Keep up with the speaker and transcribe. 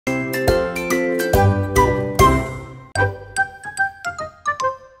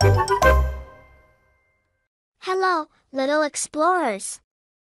explorers!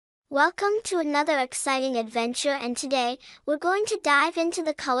 Welcome to another exciting adventure, and today, we're going to dive into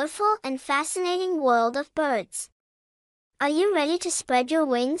the colorful and fascinating world of birds. Are you ready to spread your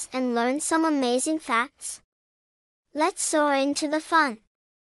wings and learn some amazing facts? Let's soar into the fun.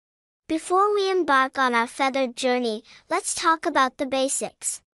 Before we embark on our feathered journey, let's talk about the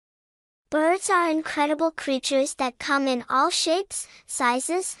basics. Birds are incredible creatures that come in all shapes,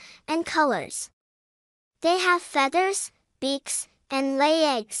 sizes, and colors. They have feathers, beaks, and lay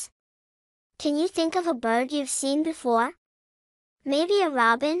eggs. Can you think of a bird you've seen before? Maybe a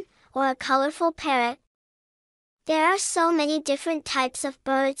robin, or a colorful parrot? There are so many different types of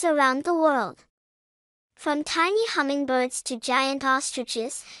birds around the world. From tiny hummingbirds to giant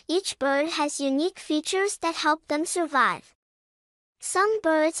ostriches, each bird has unique features that help them survive. Some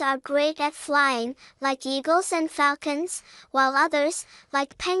birds are great at flying, like eagles and falcons, while others,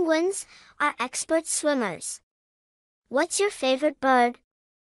 like penguins, are expert swimmers. What's your favorite bird?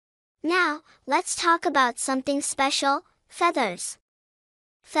 Now, let's talk about something special: feathers.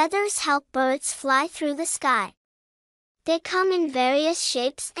 Feathers help birds fly through the sky. They come in various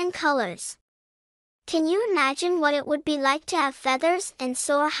shapes and colors. Can you imagine what it would be like to have feathers and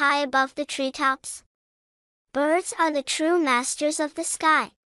soar high above the treetops? Birds are the true masters of the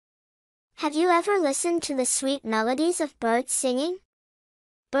sky. Have you ever listened to the sweet melodies of birds singing?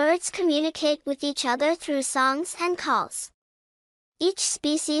 Birds communicate with each other through songs and calls. Each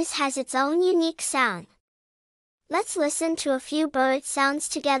species has its own unique sound. Let's listen to a few bird sounds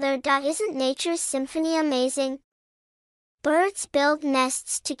together. Isn't nature's symphony amazing? Birds build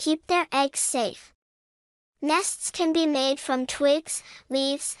nests to keep their eggs safe. Nests can be made from twigs,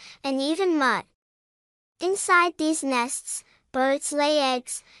 leaves, and even mud. Inside these nests, birds lay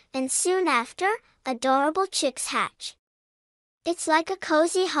eggs, and soon after, adorable chicks hatch. It's like a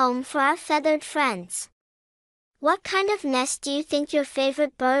cozy home for our feathered friends. What kind of nest do you think your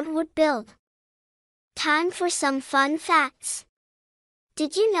favorite bird would build? Time for some fun facts.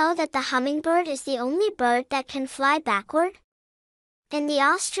 Did you know that the hummingbird is the only bird that can fly backward? And the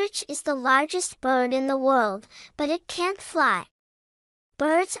ostrich is the largest bird in the world, but it can't fly.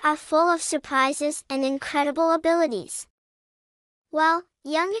 Birds are full of surprises and incredible abilities. Well,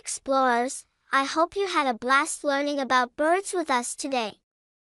 young explorers, I hope you had a blast learning about birds with us today.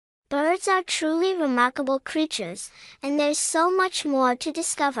 Birds are truly remarkable creatures, and there's so much more to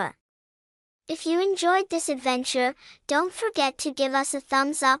discover. If you enjoyed this adventure, don't forget to give us a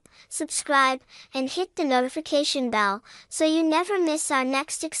thumbs up, subscribe, and hit the notification bell so you never miss our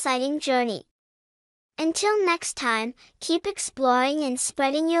next exciting journey. Until next time, keep exploring and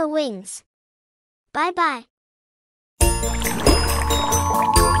spreading your wings. Bye-bye.